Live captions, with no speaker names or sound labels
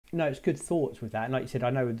no, it's good thoughts with that. And like you said, I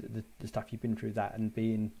know the stuff you've been through that and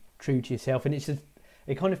being true to yourself. And it's just,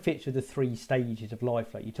 it kind of fits with the 3 stages of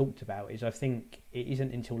life like you talked about. Is I think it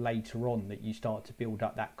isn't until later on that you start to build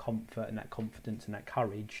up that comfort and that confidence and that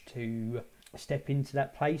courage to step into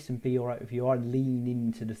that place and be all right with you are, and lean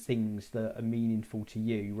into the things that are meaningful to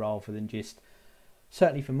you rather than just,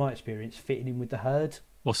 certainly from my experience, fitting in with the herd.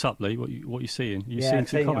 What's up, Lee? What you seeing? Yeah,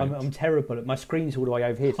 I'm terrible at my screen's all the way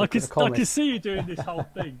over here. So I can see you doing this whole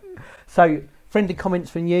thing. So, friendly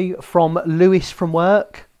comments from you, from Lewis from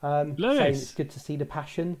work. Lewis, saying it's good to see the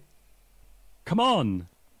passion. Come on,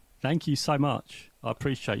 thank you so much. I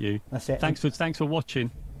appreciate you. That's it. Thanks for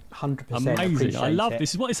watching. 100%. Amazing. I love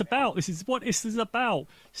this. Is what it's about. This is what this is about.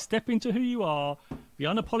 Step into who you are. Be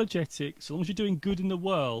unapologetic. So long as you're doing good in the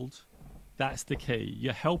world, that's the key.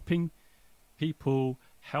 You're helping people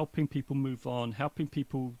move on, helping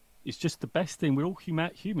people. It's just the best thing. We're all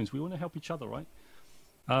humans. We want to help each other, right?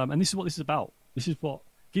 And this is what this is about. This is what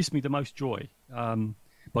gives me the most joy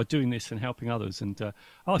by doing this and helping others. And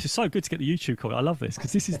it's just so good to get the YouTube comment. I love this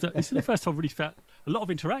because this is the first time I've really felt a lot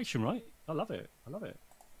of interaction, right? I love it.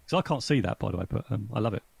 Because I can't see that, by the way, but I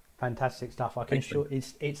love it. Fantastic stuff. I can assure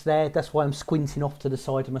it's there. That's why I'm squinting off to the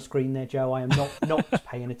side of my screen there, Joe. I am not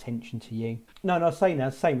paying attention to you. No, I was saying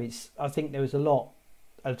that same. I think there was a lot.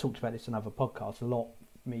 I talked about this on other podcasts. A lot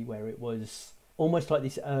for me where it was almost like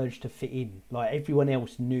this urge to fit in. Like everyone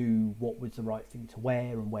else knew what was the right thing to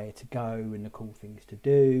wear and where to go and the cool things to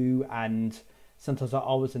do. And sometimes I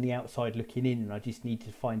was on the outside looking in, and I just needed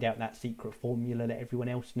to find out that secret formula that everyone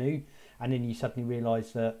else knew. And then you suddenly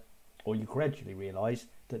realise that, or you gradually realise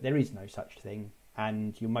that there is no such thing,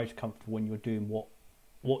 and you're most comfortable when you're doing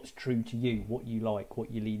what's true to you, what you like,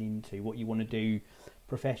 what you lean into, what you want to do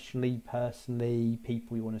professionally, personally,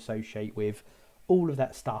 people you want to associate with. All of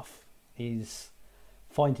that stuff is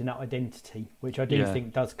finding that identity, which I do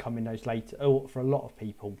think does come in those later, or for a lot of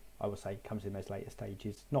people, I would say, comes in those later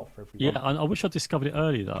stages. Not for everyone. Yeah, I wish I discovered it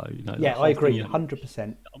earlier though. Yeah, I agree,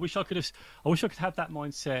 100%. I wish I could have that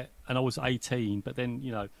mindset, and I was 18. But then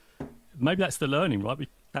maybe that's the learning, right?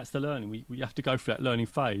 That's the learning. We have to go through that learning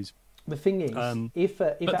phase. The thing is, if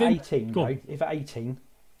at 18,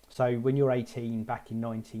 so when you're 18 back in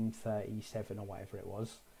 1937 or whatever it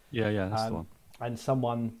was, that's the one. And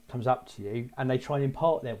someone comes up to you and they try and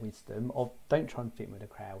impart their wisdom of, don't try and fit in with the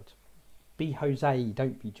crowd. Be Jose,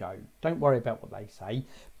 don't be Joe. Don't worry about what they say.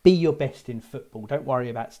 Be your best in football. Don't worry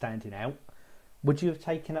about standing out. Would you have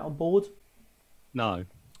taken that on board? No.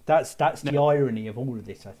 That's the irony of all of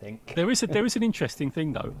this, I think. There is an interesting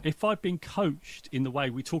thing though. If I'd been coached in the way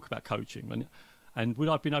we talk about coaching, and would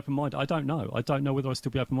I have been open-minded? I don't know. I don't know whether I'd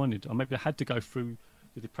still be open-minded. Or maybe I had to go through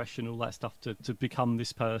the depression, all that stuff to become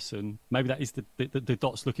this person. Maybe that is the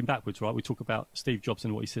dots looking backwards, right? We talk about Steve Jobs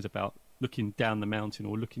and what he said about looking down the mountain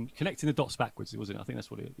or connecting the dots backwards, wasn't it? I think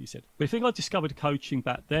that's what he said. But I think I discovered coaching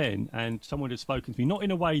back then, and someone had spoken to me, not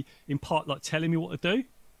in a way, in part, like telling me what to do,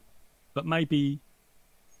 but maybe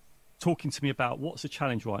talking to me about what's the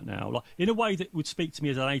challenge right now, like in a way that would speak to me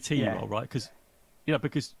as an 18-year-old, right? Because you'd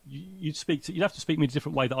have to speak to me in a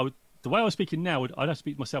different way that the way I was speaking now, I'd have to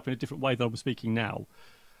speak to myself in a different way than I was speaking now,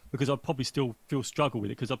 because I'd probably still struggle with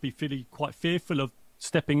it, because I'd be feeling quite fearful of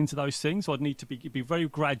stepping into those things. So I'd need to it'd be very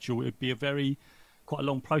gradual. It'd be quite a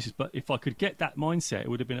long process. But if I could get that mindset, it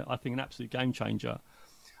would have been, I think, an absolute game changer.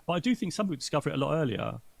 But I do think some people discover it a lot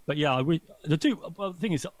earlier. But yeah, the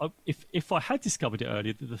thing is, if I had discovered it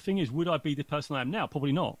earlier, the thing is, would I be the person I am now?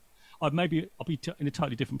 Probably not. I'll be in a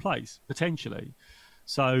totally different place potentially.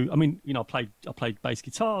 So I mean, I played bass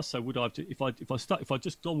guitar. So would I have to, if I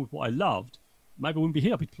just gone with what I loved, maybe I wouldn't be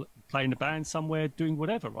here. I'd be playing in a band somewhere, doing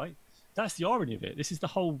whatever, right? That's the irony of it. This is the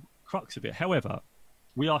whole crux of it. However,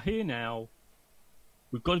 we are here now.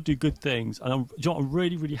 We've got to do good things, and I'm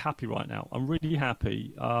really, really happy right now. I'm really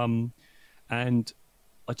happy, and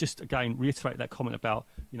I just again reiterate that comment about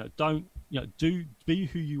be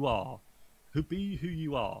who you are, be who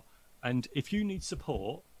you are, and if you need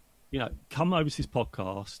support, come over to this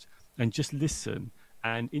podcast and just listen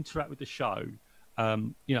and interact with the show,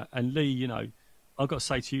 and Lee, I've got to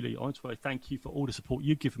say to you, Lee, I want to thank you for all the support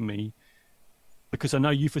you've given me, because I know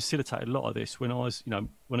you facilitated a lot of this when I was,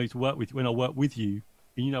 when I worked with you,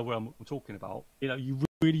 and you know where I'm talking about. You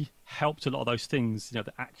really helped a lot of those things, the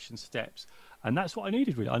action steps, and that's what I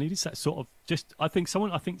needed. Really, I needed that sort of I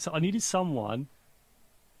needed someone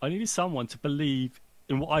to believe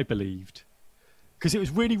in what I believed, because it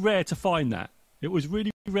was really rare to find that. It was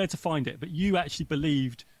really rare to find it, but you actually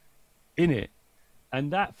believed in it,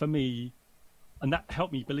 and that for me. And that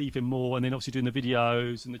helped me believe in more. And then obviously doing the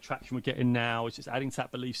videos and the traction we're getting now, it's just adding to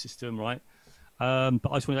that belief system, right? But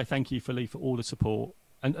I just want to say thank you, Lee, for all the support.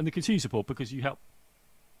 and the continued support because you help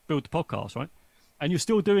build the podcast, right? And you're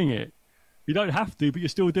still doing it. You don't have to, but you're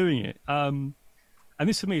still doing it. And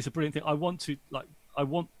this for me is a brilliant thing. I want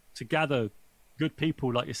to gather good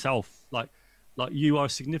people like yourself, like you are a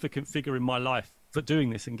significant figure in my life for doing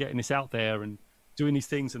this and getting this out there and doing these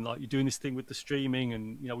things, and like you're doing this thing with the streaming,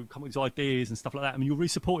 and you know we've come up with these ideas and stuff like that. I mean, you're really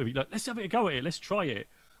supportive. You're like, let's have a go at it. Let's try it.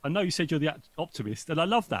 I know you said you're the optimist, and I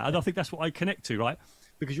love that. And I think that's what I connect to, right?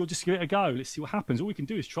 Because you'll just give it a go. Let's see what happens. All we can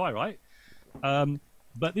do is try, right?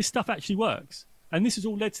 But this stuff actually works. And this has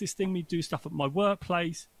all led to this thing, me do stuff at my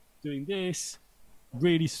workplace, doing this,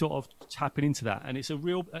 really sort of tapping into that. And it's a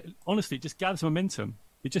real, honestly, it just gathers momentum.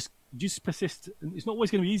 It just persist. It's not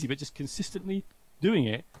always going to be easy, but just consistently doing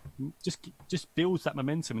it just builds that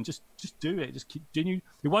momentum, and just do it. Just continue.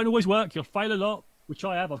 It won't always work. You'll fail a lot, which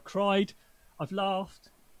I have. I've cried. I've laughed.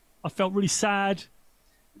 I felt really sad.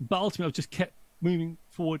 But ultimately, I've just kept moving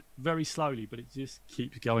forward very slowly, but it just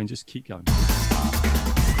keeps going. Just keep going.